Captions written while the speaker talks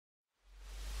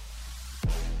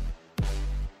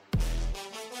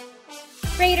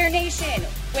Raider Nation,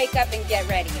 wake up and get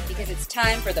ready because it's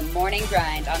time for the morning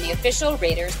grind on the official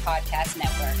Raiders Podcast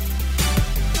Network.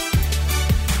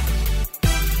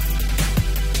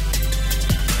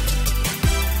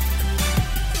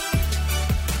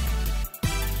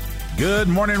 Good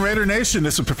morning, Raider Nation.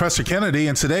 This is Professor Kennedy,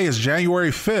 and today is January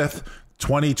 5th,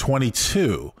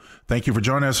 2022. Thank you for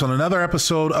joining us on another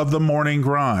episode of The Morning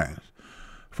Grind.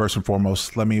 First and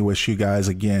foremost, let me wish you guys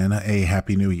again a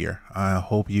Happy New Year. I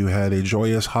hope you had a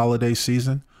joyous holiday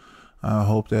season. I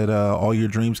hope that all your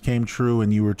dreams came true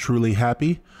and you were truly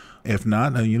happy. If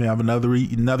not, you have another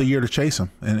year to chase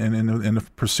them and to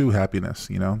pursue happiness.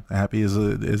 You know, happy is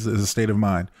a state of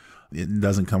mind. It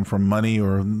doesn't come from money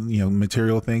or,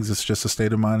 material things. It's just a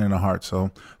state of mind and a heart. So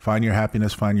find your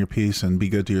happiness, find your peace, and be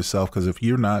good to yourself, because if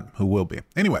you're not, who will be?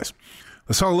 Anyways,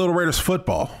 let's talk a little Raiders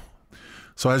football.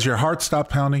 So has your heart stopped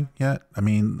pounding yet? I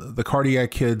mean, the cardiac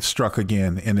kid struck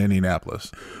again in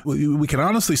Indianapolis. We can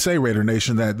honestly say, Raider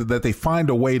Nation, that they find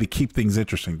a way to keep things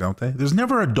interesting, don't they? There's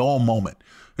never a dull moment.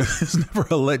 There's never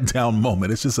a letdown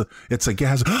moment. It's a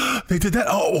gas. They did that.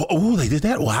 Oh, they did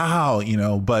that. Wow.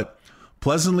 But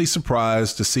pleasantly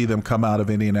surprised to see them come out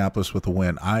of Indianapolis with a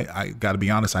win. I got to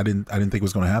be honest, I didn't think it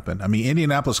was going to happen. I mean,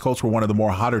 Indianapolis Colts were one of the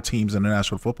more hotter teams in the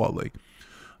National Football League.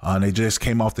 And they just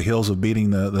came off the heels of beating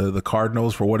the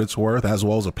Cardinals, for what it's worth, as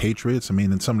well as the Patriots. I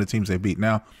mean, and some of the teams they beat.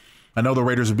 Now, I know the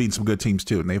Raiders have beaten some good teams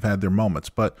too, and they've had their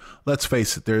moments. But let's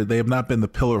face it, they have not been the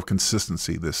pillar of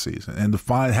consistency this season. And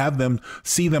to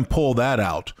see them pull that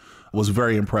out was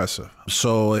very impressive.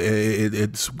 So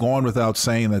it's gone without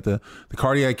saying that the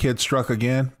cardiac kid struck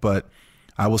again. But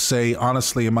I will say,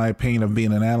 honestly, in my opinion, of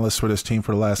being an analyst for this team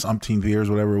for the last umpteen years,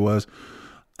 whatever it was,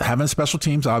 having special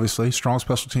teams, obviously, strong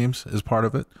special teams is part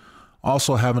of it.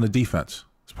 Also having a defense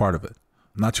is part of it.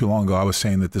 Not too long ago, I was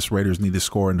saying that this Raiders need to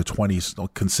score in the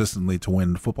 20s consistently to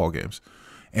win football games.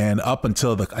 And up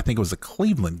until I think it was the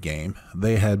Cleveland game,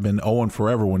 they had been 0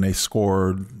 forever when they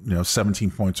scored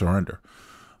 17 points or under,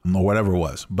 or whatever it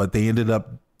was. But they ended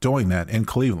up doing that in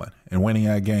Cleveland and winning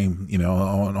that game,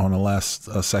 on a last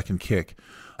second kick,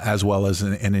 as well as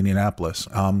in Indianapolis.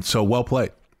 So well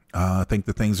played. I think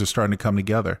the things are starting to come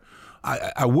together.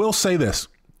 I will say this,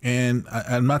 and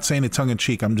I'm not saying it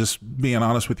tongue-in-cheek. I'm just being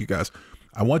honest with you guys.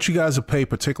 I want you guys to pay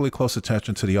particularly close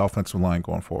attention to the offensive line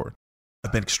going forward.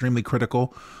 I've been extremely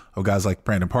critical of guys like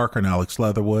Brandon Parker and Alex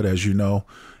Leatherwood, as you know,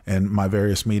 in my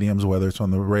various mediums, whether it's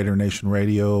on the Raider Nation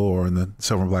Radio or in the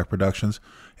Silver and Black Productions.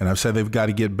 And I've said they've got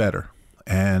to get better.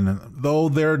 And though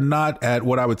they're not at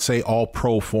what I would say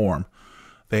all-pro form,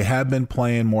 they have been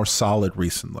playing more solid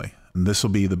recently. And this will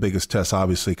be the biggest test,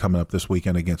 obviously, coming up this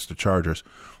weekend against the Chargers.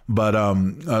 But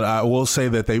I will say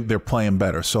that they're playing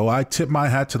better. So I tip my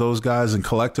hat to those guys, and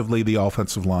collectively the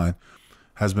offensive line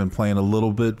has been playing a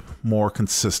little bit more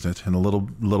consistent and a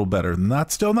little better.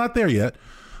 Still not there yet,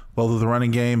 both of the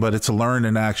running game, but it's a learn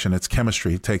in action. It's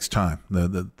chemistry. It takes time.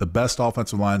 The best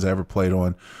offensive lines I ever played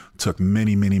on took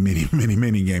many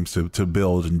games to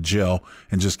build and gel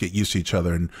and just get used to each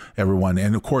other and everyone.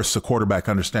 And of course, the quarterback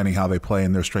understanding how they play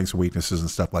and their strengths and weaknesses and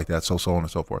stuff like that, so on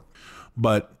and so forth.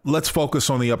 But let's focus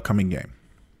on the upcoming game.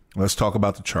 Let's talk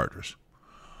about the Chargers.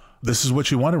 This is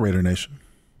what you wanted, Raider Nation.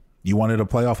 You wanted a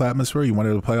playoff atmosphere. You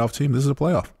wanted a playoff team. This is a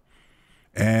playoff.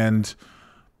 And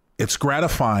it's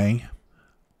gratifying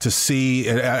to see.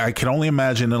 I can only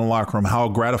imagine in the locker room how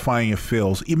gratifying it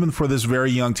feels, even for this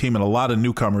very young team and a lot of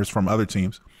newcomers from other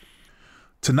teams,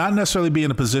 to not necessarily be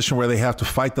in a position where they have to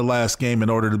fight the last game in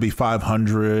order to be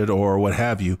 500 or what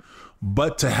have you,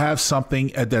 but to have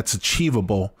something that's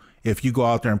achievable if you go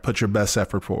out there and put your best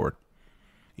effort forward.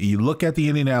 You look at the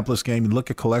Indianapolis game, you look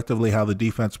at collectively how the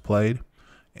defense played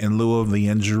in lieu of the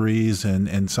injuries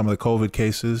and some of the COVID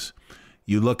cases.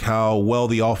 You look how well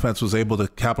the offense was able to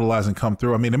capitalize and come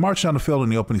through. I mean, they marched down the field in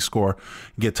the opening score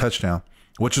and get touchdown,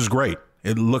 which is great.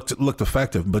 It looked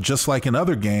effective. But just like in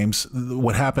other games,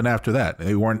 what happened after that?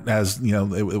 They weren't as,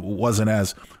 it wasn't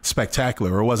as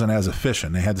spectacular or it wasn't as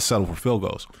efficient. They had to settle for field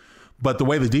goals. But the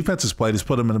way the defense has played has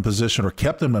put them in a position or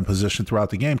kept them in position throughout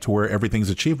the game to where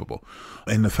everything's achievable.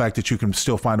 And the fact that you can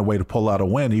still find a way to pull out a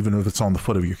win, even if it's on the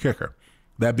foot of your kicker.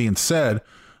 That being said,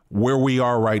 where we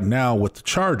are right now with the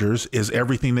Chargers is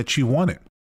everything that you wanted.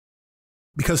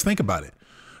 Because think about it.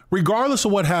 Regardless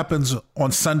of what happens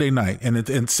on Sunday night, and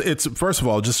it's first of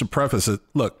all, just to preface it,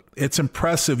 look, it's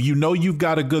impressive. You've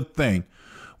got a good thing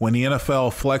when the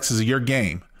NFL flexes your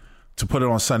game to put it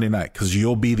on Sunday night, because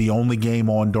you'll be the only game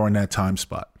on during that time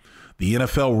spot. The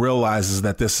NFL realizes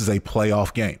that this is a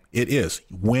playoff game. It is.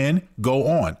 Win, go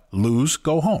on. Lose,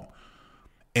 go home.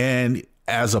 And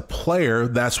as a player,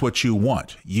 that's what you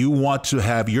want. You want to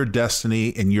have your destiny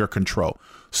in your control.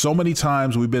 So many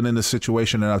times we've been in this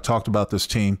situation, and I've talked about this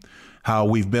team, how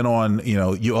we've been on,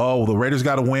 the Raiders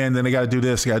got to win, then they got to do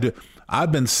this,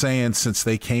 I've been saying since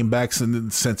they came back,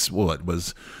 since it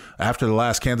was after the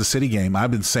last Kansas City game,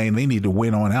 I've been saying they need to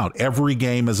win on out. Every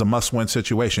game is a must-win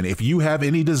situation. If you have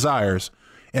any desires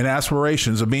and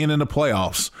aspirations of being in the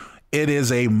playoffs, it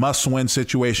is a must-win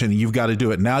situation. You've got to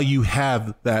do it. Now you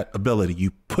have that ability.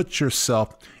 You put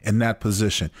yourself in that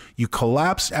position. You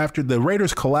collapsed after the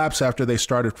Raiders collapsed after they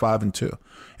started 5-2,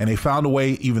 and they found a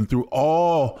way even through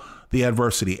all the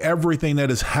adversity, everything that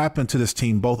has happened to this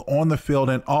team, both on the field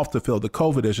and off the field, the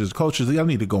COVID issues, the coaches, I don't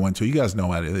need to go into. You guys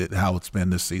know how it's been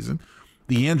this season.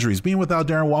 The injuries, being without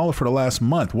Darren Waller for the last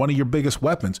month, one of your biggest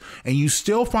weapons, and you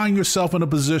still find yourself in a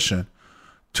position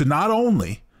to not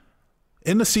only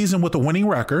end the season with a winning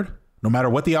record, no matter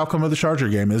what the outcome of the Charger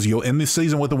game is, you'll end the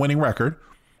season with a winning record,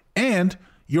 and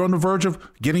you're on the verge of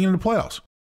getting into the playoffs.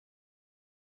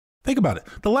 Think about it.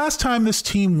 The last time this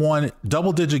team won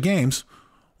double-digit games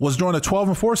was during the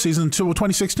 12-4 season until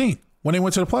 2016 when they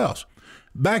went to the playoffs.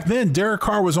 Back then, Derek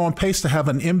Carr was on pace to have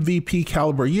an MVP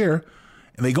caliber year,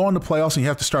 and they go into the playoffs and you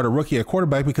have to start a rookie at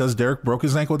quarterback because Derek broke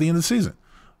his ankle at the end of the season.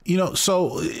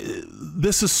 So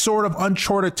this is sort of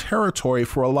uncharted territory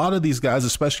for a lot of these guys,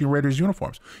 especially in Raiders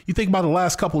uniforms. You think about the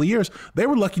last couple of years, they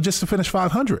were lucky just to finish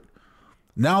 500.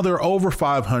 Now they're over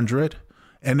 500,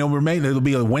 and it'll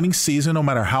be a winning season no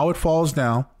matter how it falls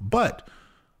down. But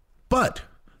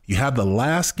you have the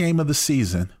last game of the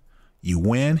season, you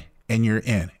win, and you're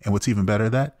in. And what's even better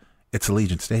than that? It's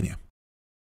Allegiant Stadium.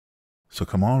 So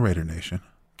come on, Raider Nation.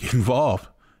 Get involved.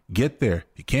 Get there.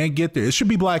 You can't get there. It should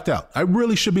be blacked out. I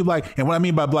really should be blacked. And what I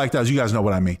mean by blacked out is you guys know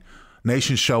what I mean.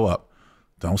 Nation, show up.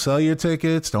 Don't sell your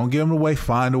tickets. Don't give them away.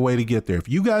 Find a way to get there. If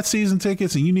you got season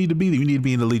tickets and you need to be there, you need to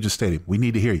be in the Allegiant Stadium. We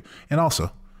need to hear you. And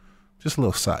also, just a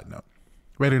little side note.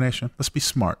 Raider Nation, let's be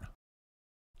smart.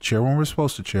 Cheer when we're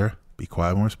supposed to cheer. Be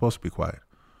quiet when we're supposed to be quiet.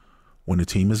 When the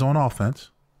team is on offense,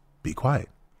 be quiet.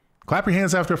 Clap your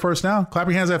hands after a first down. Clap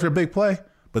your hands after a big play,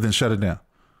 but then shut it down.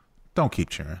 Don't keep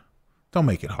cheering. Don't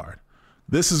make it hard.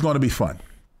 This is going to be fun.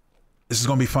 This is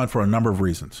going to be fun for a number of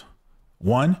reasons.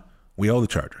 1, we owe the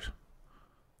Chargers.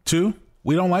 2,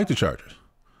 we don't like the Chargers.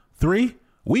 3,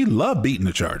 we love beating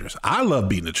the Chargers. I love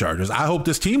beating the Chargers. I hope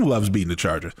this team loves beating the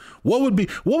Chargers. What would be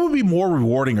more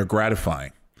rewarding or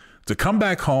gratifying? To come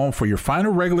back home for your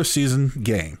final regular season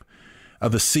game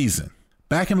of the season,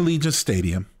 back in Allegiant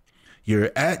Stadium,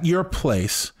 you're at your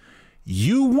place,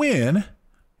 you win, you're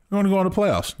going to go in the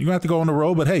playoffs. You're going to have to go on the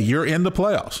road, but hey, you're in the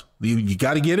playoffs. You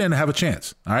got to get in and have a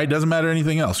chance. All right, doesn't matter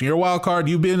anything else. You're a wild card,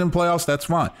 you've been in the playoffs, that's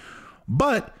fine.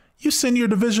 But you send your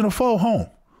divisional foe home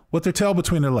with their tail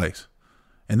between their legs.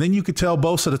 And then you could tell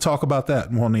Bosa to talk about that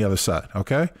on the other side,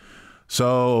 okay?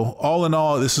 So all in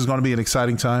all, this is going to be an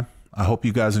exciting time. I hope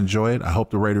you guys enjoy it. I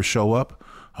hope the Raiders show up.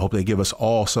 I hope they give us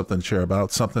all something to cheer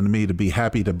about, something to me to be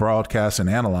happy to broadcast and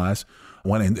analyze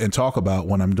and talk about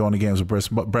when I'm doing the games with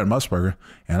Brent Musburger.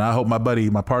 And I hope my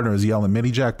partner is yelling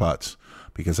mini jackpots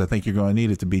because I think you're going to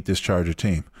need it to beat this Charger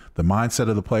team. The mindset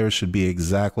of the players should be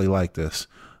exactly like this.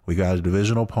 We got a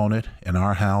divisional opponent in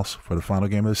our house for the final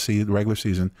game of the regular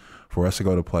season for us to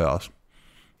go to playoffs.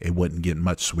 It wouldn't get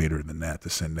much sweeter than that to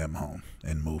send them home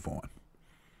and move on.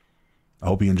 I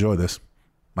hope you enjoy this.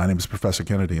 My name is Professor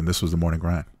Kennedy, and this was The Morning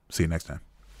Grind. See you next time.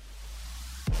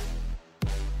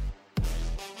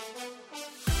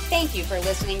 Thank you for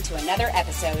listening to another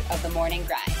episode of The Morning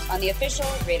Grind on the official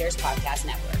Raiders Podcast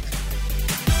Network.